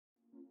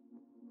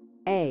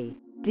A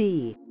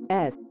D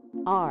S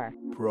R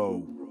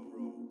Pro.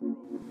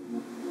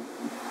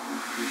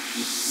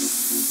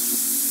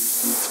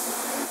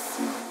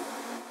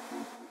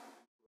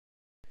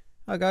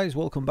 Hi guys,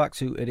 welcome back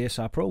to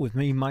ADSR Pro with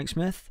me, Mike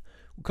Smith.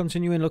 We're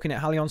continuing looking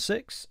at Halion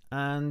 6,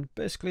 and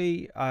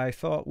basically I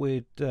thought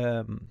we'd do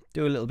a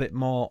little bit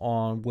more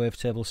on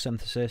wavetable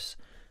synthesis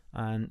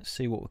and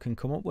see what we can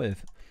come up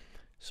with.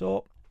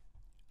 So,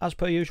 as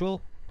per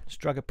usual, let's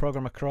drag a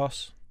program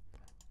across,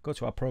 go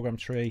to our program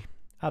tree,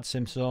 add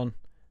synth zone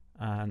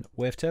and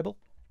wavetable.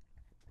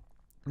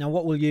 Now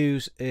what we'll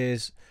use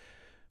is,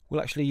 we'll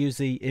actually use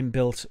the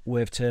inbuilt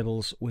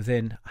wavetables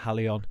within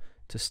Halion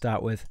to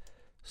start with.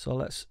 So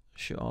let's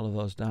shut all of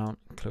those down,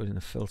 including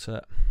the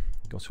filter,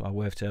 go to our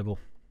wavetable.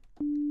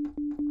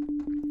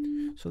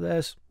 So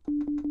there's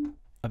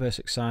a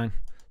basic sine.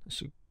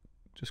 Let's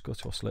just go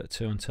to oscillator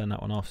 2 and turn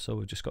that one off, so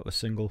we've just got the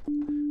single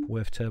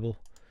wavetable.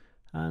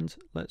 And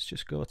let's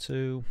just go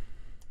to,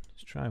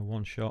 let's try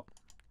one shot.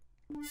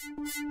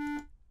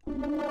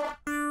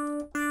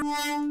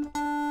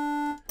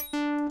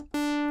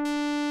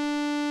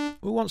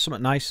 We want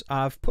something nice.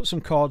 I've put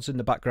some chords in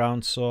the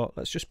background, so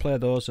let's just play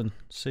those and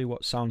see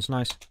what sounds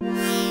nice.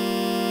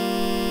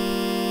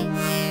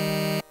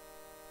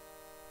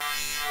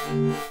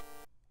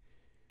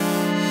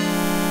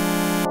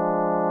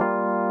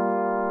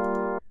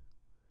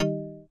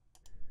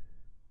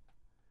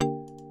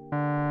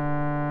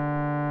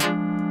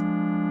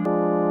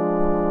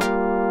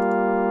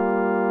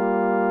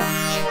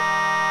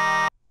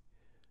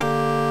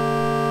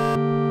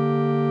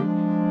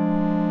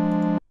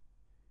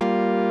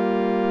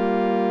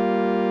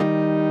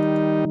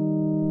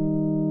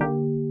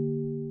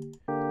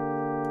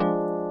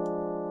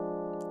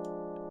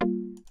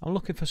 I'm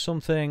looking for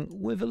something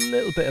with a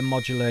little bit of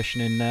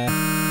modulation in there.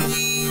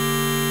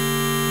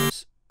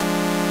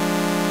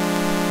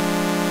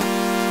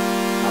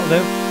 That'll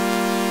do.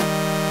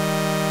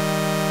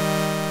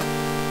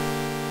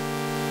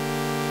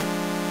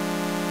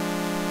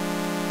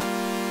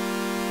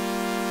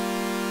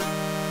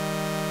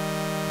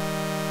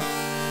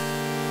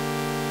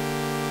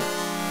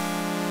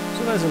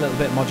 So there's a little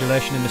bit of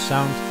modulation in the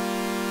sound.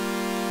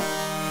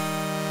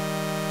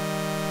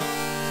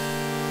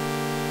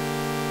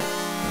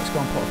 Go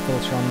and put a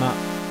filter on that.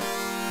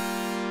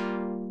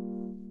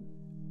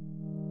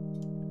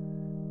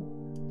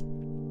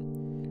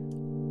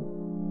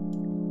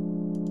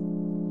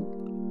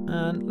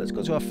 And let's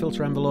go to our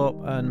filter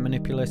envelope and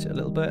manipulate it a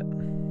little bit.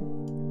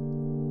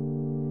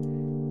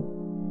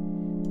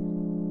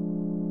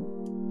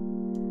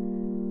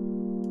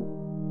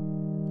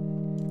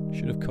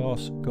 Should of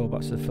course go back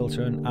to the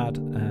filter and add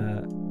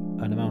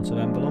an amount of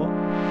envelope.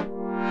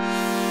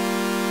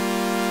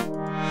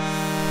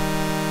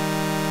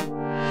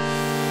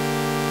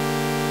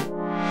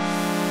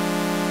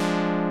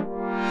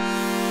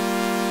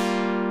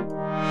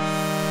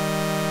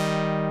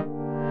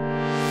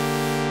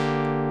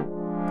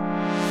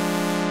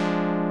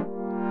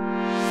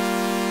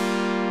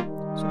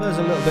 There's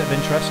a little bit of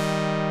interest.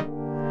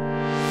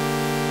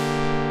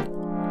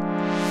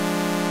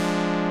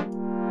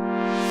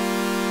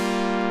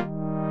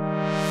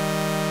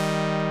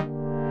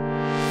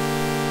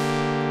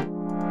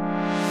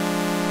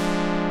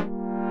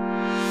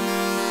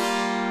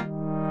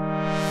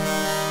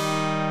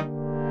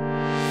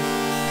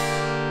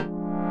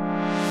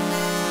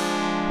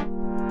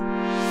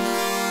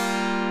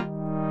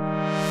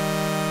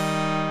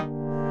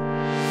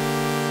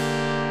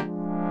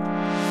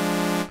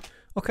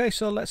 Okay,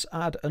 so let's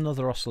add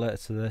another oscillator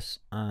to this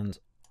and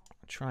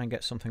try and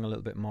get something a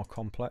little bit more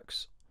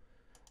complex.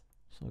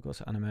 So I'll go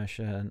to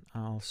animation,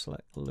 I'll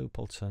select loop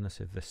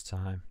alternative this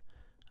time,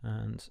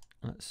 and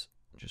let's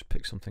just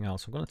pick something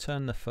else. I'm going to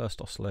turn the first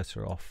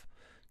oscillator off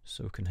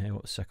so we can hear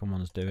what the second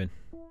one's doing.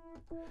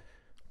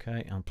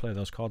 Okay, I'll play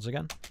those chords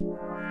again.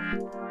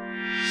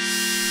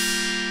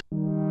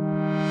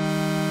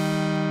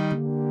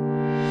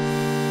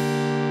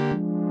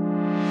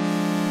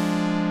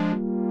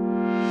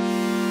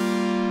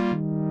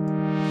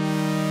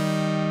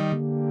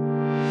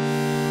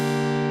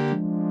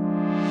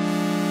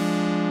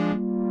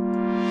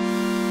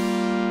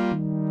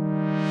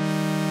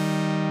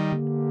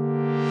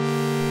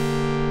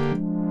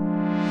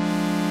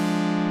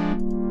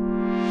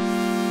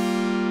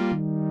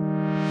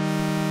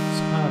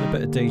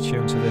 Bit of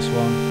detune to this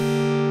one.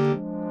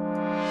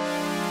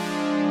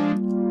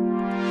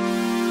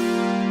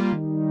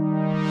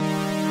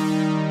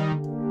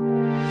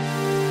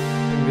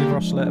 Bring the other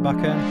oscillator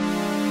back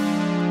in.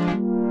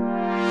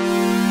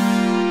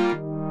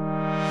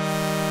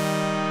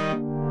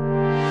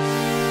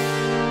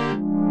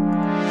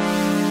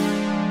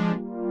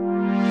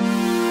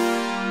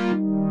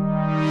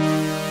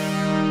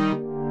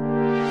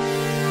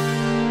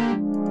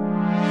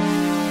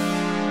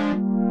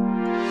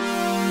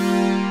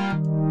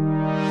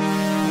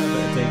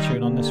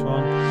 On this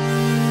one.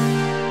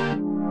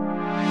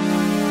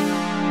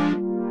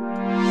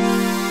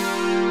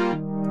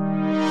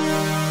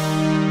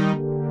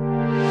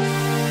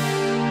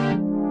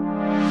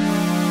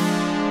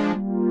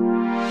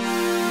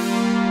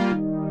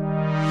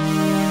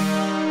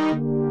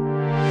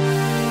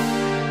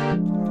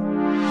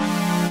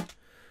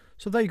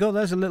 So there you go,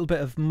 there's a little bit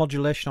of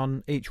modulation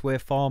on each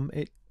waveform.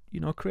 It,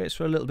 you know, creates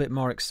for a little bit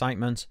more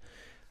excitement.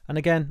 And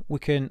again, we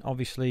can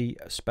obviously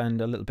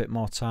spend a little bit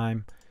more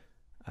time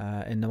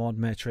in the mod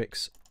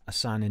matrix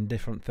assigning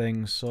different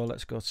things. So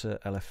let's go to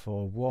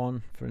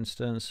LFO1 for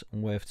instance,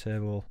 and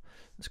wavetable.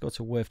 Let's go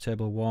to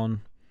wavetable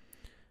 1,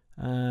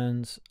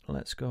 and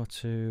let's go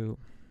to,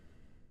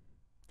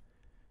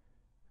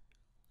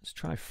 let's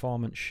try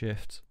formant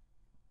shift,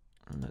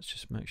 and let's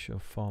just make sure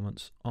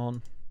formant's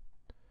on,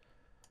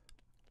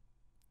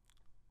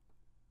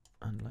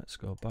 and let's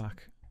go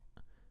back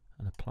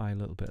and apply a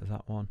little bit of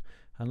that one,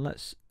 and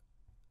let's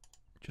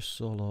just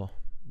solo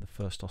the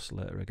first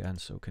oscillator again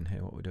so we can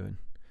hear what we're doing.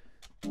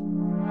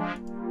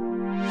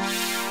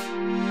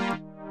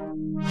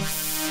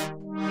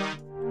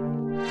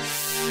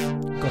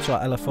 Go to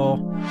our LFO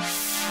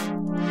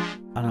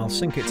and I'll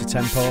sync it to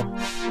tempo.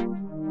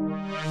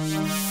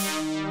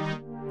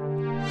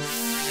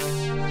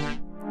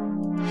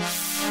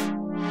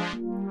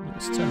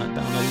 Let's turn it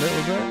down a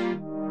little bit.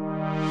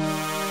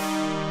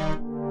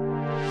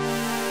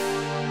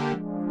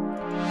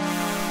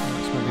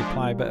 Let's maybe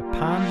apply a bit of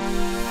pan.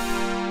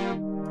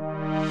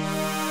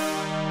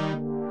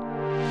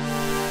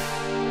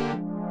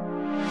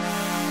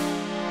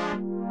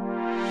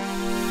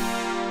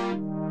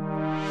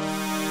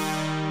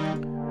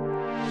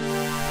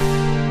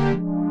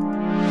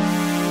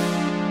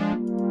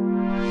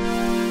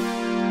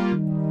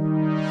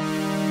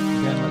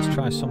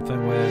 Try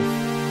something with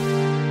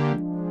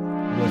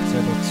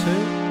Wavetable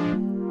 2.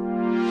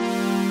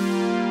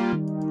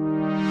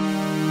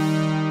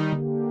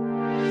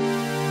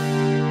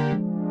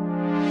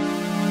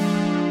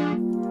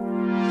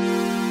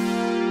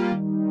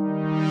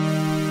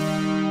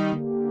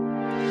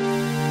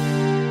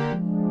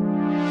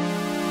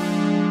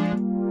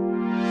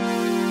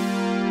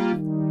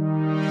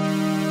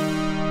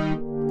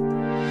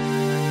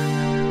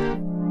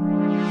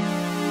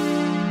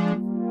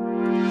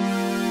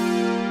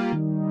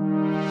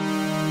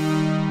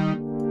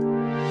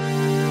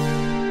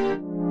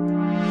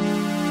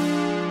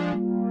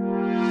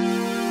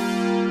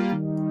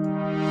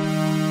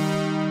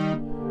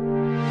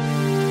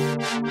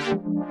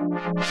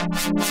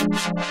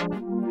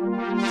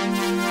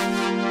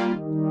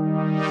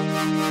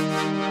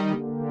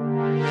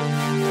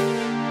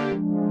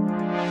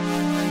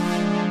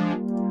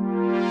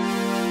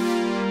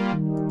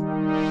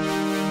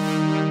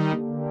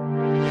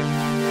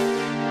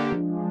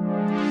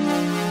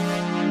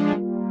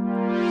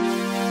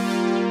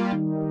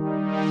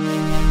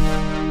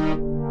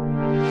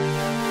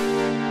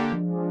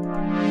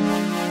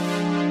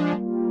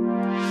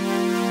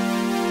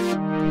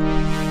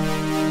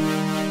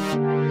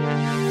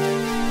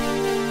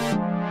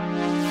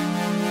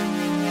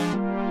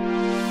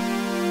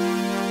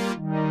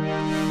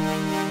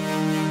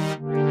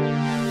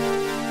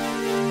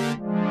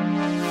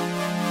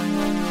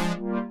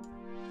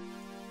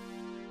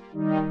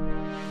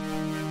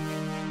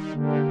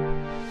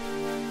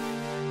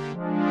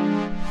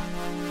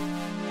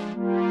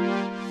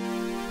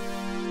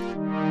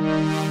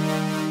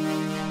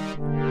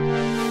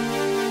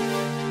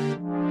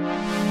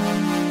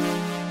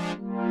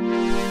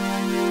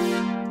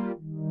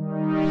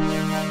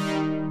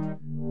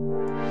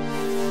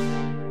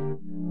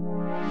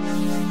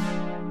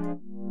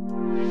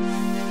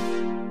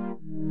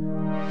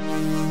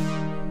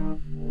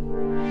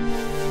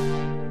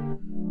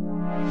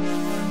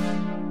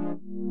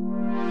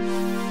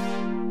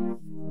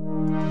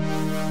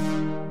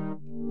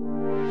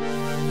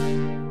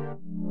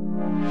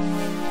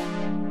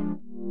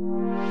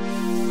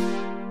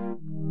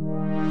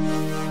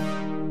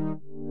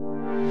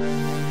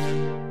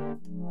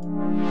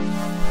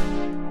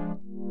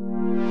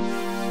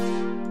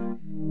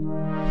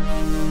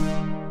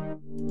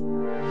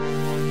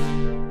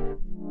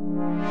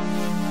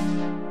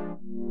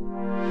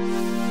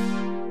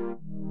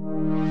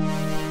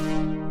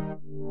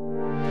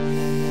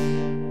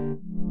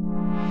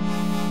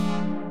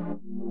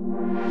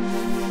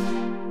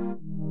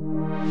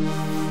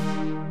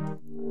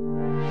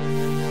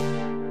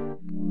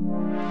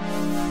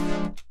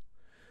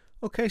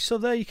 Okay, so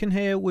there you can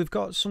hear we've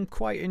got some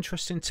quite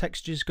interesting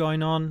textures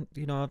going on.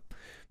 You know,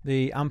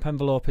 the amp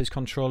envelope is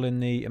controlling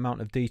the amount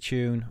of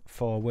detune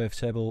for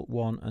Wavetable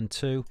 1 and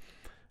 2,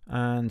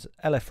 and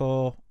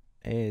LFO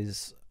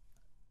is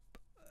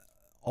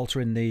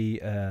altering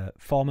the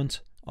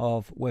formant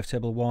of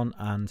Wavetable 1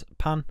 and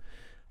pan,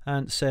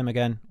 and same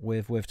again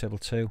with Wavetable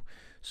 2.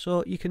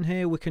 So you can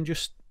hear we can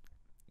just,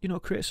 you know,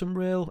 create some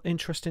real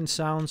interesting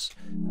sounds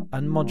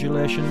and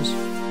modulations.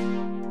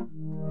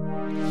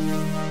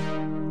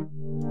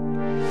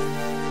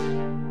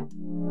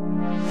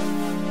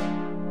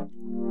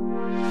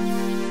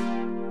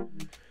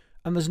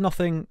 And there's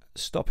nothing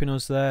stopping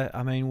us there.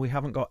 I mean, we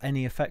haven't got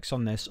any effects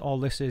on this. All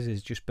this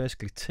is just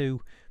basically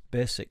two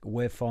basic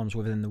waveforms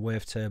within the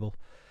wavetable.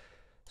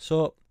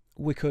 So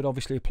we could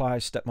obviously apply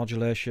step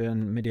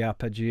modulation, MIDI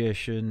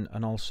arpeggiation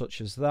and all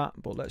such as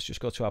that, but let's just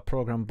go to our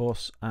program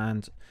bus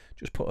and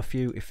just put a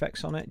few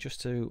effects on it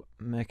just to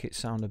make it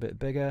sound a bit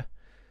bigger.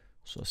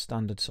 So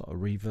standard sort of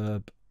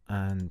reverb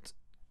and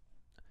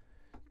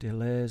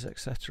delays,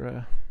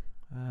 etc.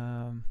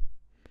 In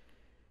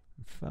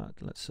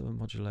fact, let's have a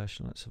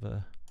modulation. Let's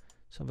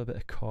have a bit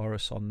of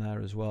chorus on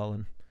there as well,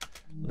 and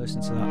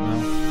listen to that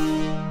now.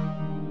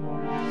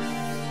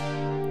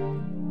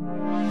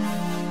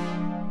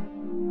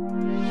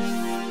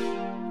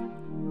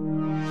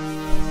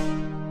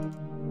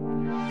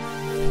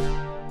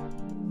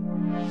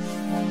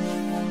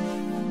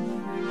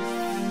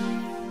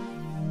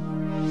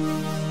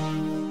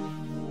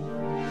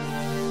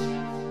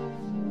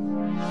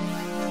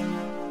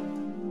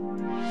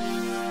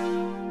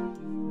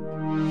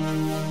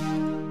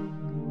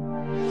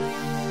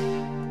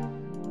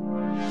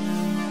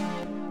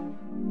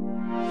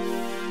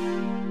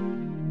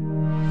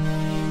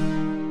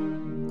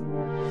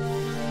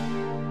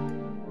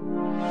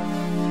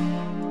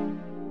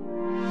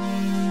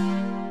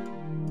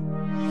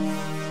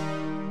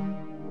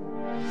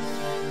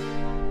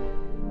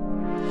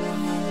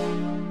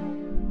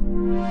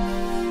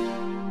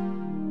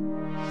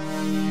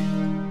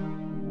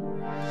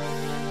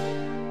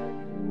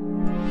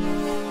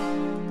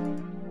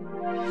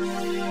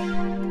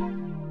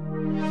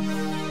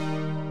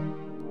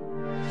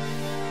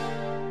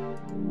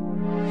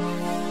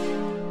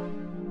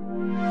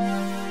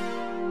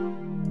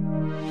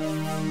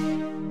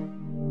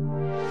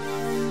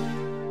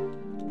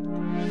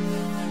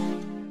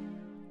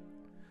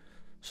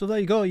 So there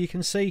you go, you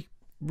can see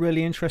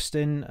really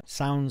interesting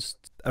sounds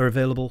are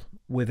available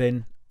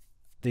within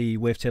the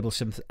Wavetable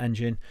Synth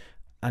engine.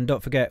 And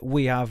don't forget,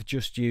 we have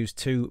just used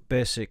 2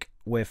 basic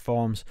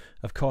waveforms.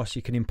 Of course,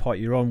 you can import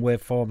your own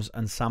waveforms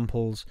and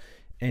samples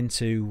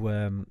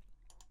into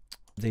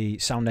the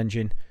sound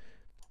engine,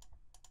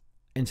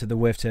 into the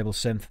Wavetable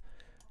Synth.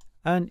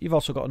 And you've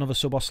also got another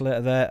sub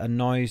oscillator there and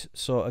noise.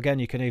 So again,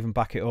 you can even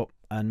back it up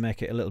and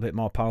make it a little bit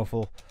more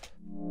powerful.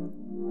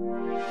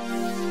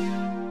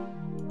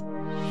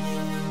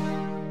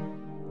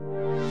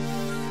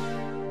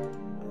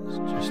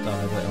 Just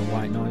add a bit of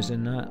white noise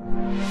in there.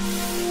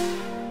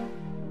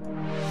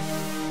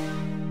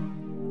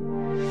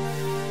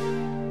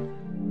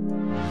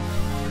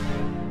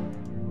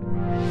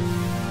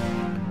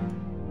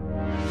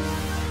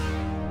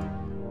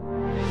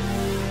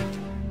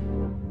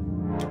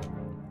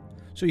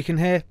 So you can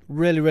hear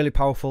really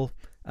powerful,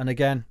 and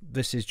again,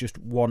 this is just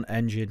one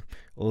engine.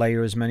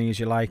 Layer as many as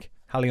you like.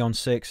 Halion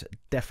 6,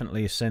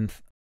 definitely a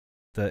synth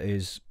that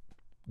is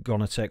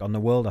gonna take on the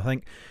world, I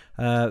think.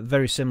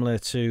 Very similar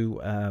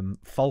to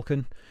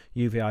Falcon,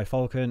 UVI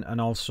Falcon, and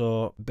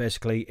also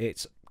basically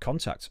it's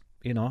Contact,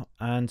 you know,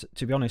 and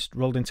to be honest,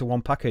 rolled into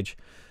one package.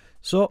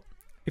 So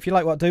if you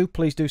like what I do,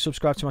 please do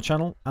subscribe to my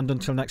channel, and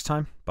until next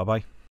time, bye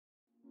bye.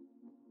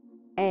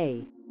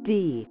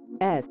 ADSR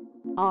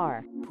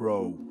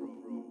Pro.